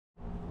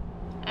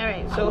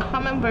Alright, so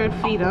Hummingbird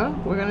Feeder.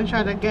 We're gonna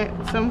try to get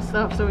some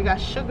stuff. So we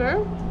got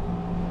sugar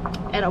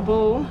and a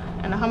bowl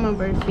and a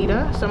Hummingbird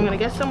Feeder. So I'm gonna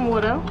get some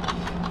water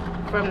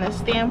from the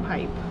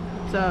standpipe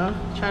to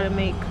try to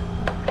make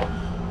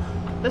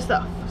the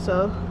stuff.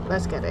 So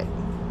let's get it.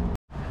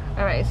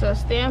 Alright, so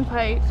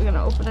standpipe, we're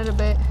gonna open it a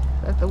bit,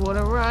 let the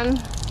water run.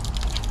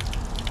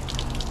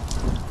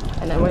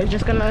 And then we're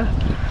just gonna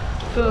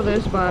fill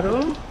this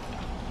bottle.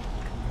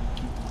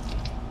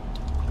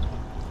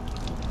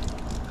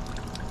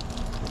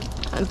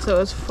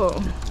 Until it's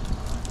full.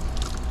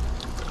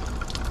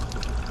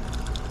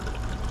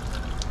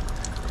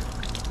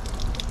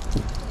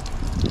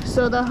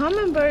 So the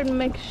Hummingbird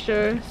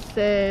mixture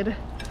said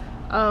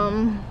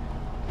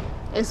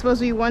it's supposed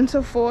to be 1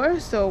 to 4,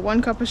 so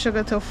 1 cup of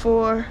sugar to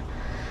 4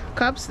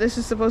 cups. This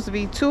is supposed to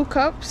be 2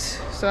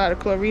 cups, so a lot of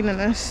chlorine in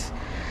this.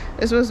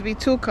 It's supposed to be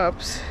 2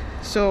 cups,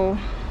 so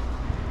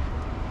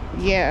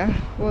yeah,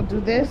 we'll do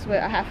this with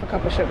a half a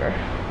cup of sugar.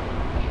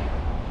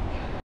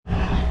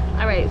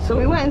 Alright, so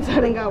we went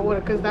inside and got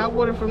water because that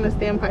water from the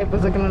standpipe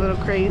was looking a little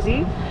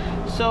crazy.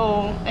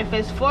 So if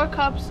it's 4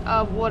 cups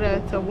of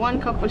water to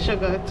 1 cup of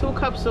sugar, 2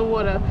 cups of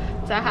water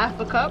to half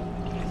a cup.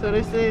 So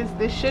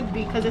this should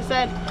be, because it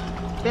said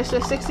this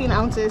is 16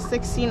 ounces.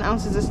 16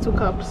 ounces is 2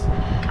 cups.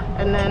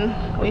 And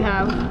then we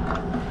have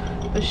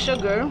the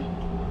sugar.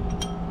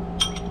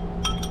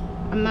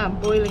 I'm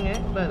not boiling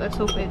it, but let's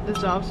hope it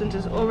dissolves since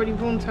it's already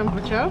room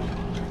temperature.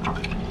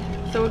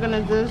 So we're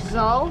gonna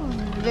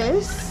dissolve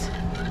this.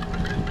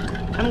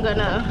 I'm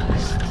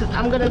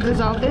gonna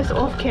dissolve this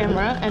off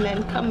camera and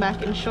then come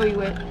back and show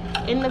you it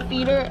in the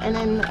feeder, and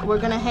then we're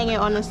gonna hang it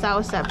on the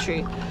soursop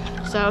tree.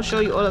 So I'll show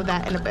you all of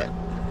that in a bit.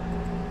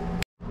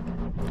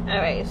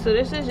 Alright, so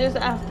this is just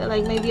after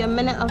like maybe a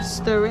minute of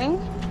stirring.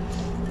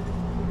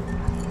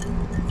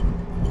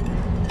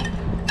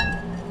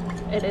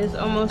 It is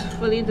almost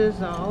fully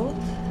dissolved.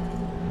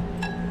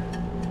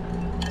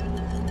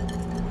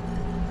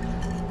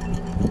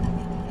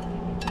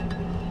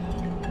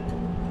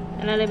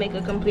 And I didn't make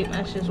a complete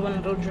mess, just one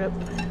little drip.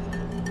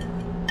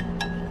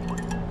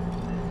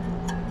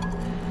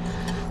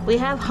 We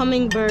have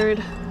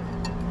Hummingbird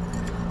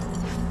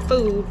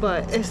food,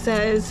 but it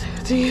says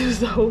to use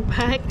the whole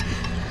pack.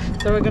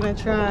 So we're gonna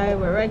try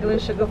with regular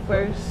sugar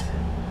first.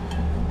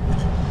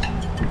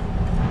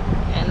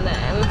 And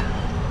then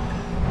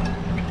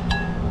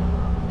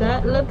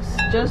that looks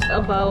just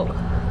about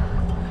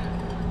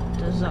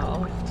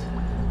dissolved.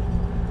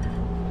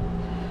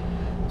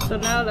 So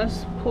now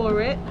let's pour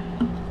it.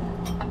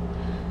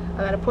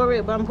 I gotta pour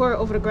it, but I'm pouring it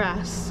over the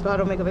grass so I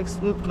don't make a big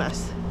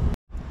mess.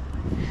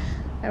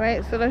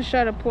 Alright, so let's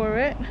try to pour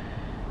it.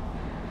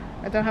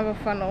 I don't have a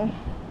funnel.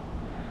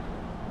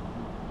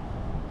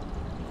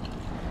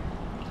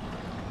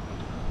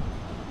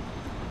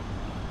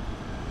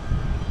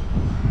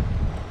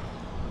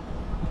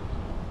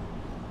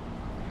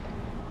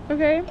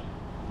 Okay,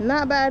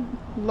 not bad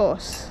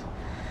loss.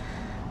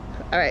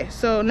 Alright,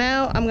 so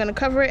now I'm gonna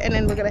cover it and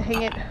then we're gonna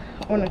hang it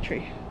on a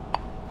tree.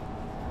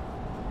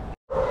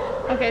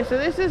 Okay, so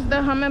this is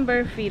the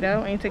Hummingbird Feeder.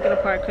 When you take it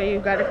apart, because you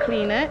gotta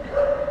clean it.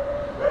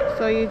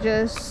 So you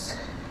just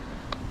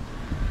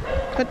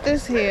put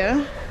this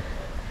here,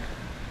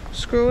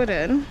 screw it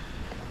in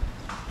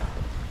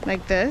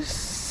like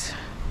this,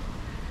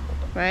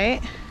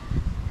 right?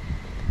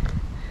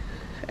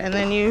 And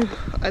then you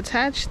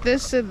attach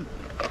this to,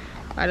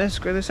 I didn't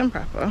screw this in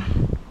proper.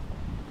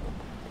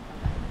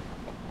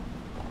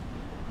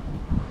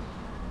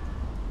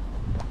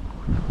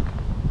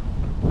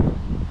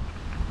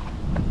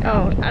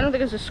 Oh, I don't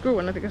think it's a screw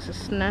in, I think it's a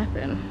snap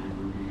in.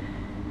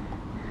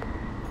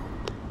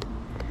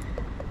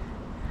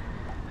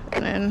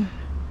 And then,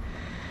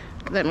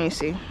 let me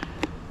see.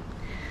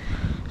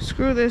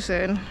 Screw this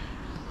in.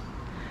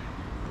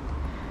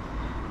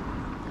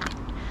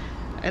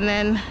 And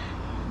then,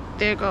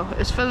 there you go.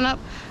 It's filling up.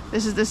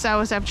 This is the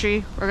soursop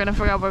tree. We're gonna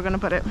figure out where we're gonna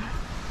put it.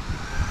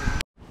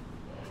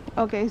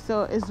 Okay,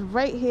 so it's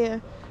right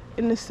here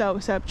in the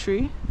soursop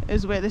tree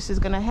is where this is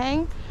gonna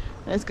hang.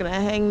 And it's gonna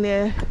hang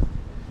there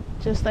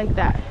just like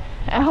that.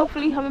 And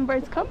hopefully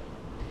hummingbirds come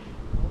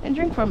and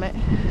drink from it.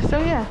 So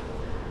yeah.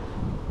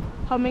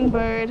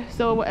 Hummingbird.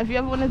 So if you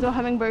ever want to do a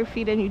hummingbird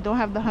feed and you don't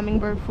have the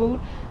hummingbird food,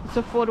 it's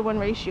a 4-to-1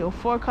 ratio.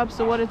 4 cups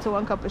of water to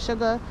 1 cup of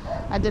sugar.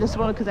 I did a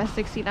smaller because that's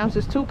 16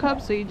 ounces, 2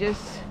 cups, so you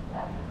just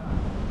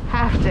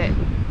halved it.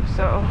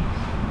 So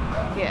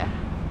yeah.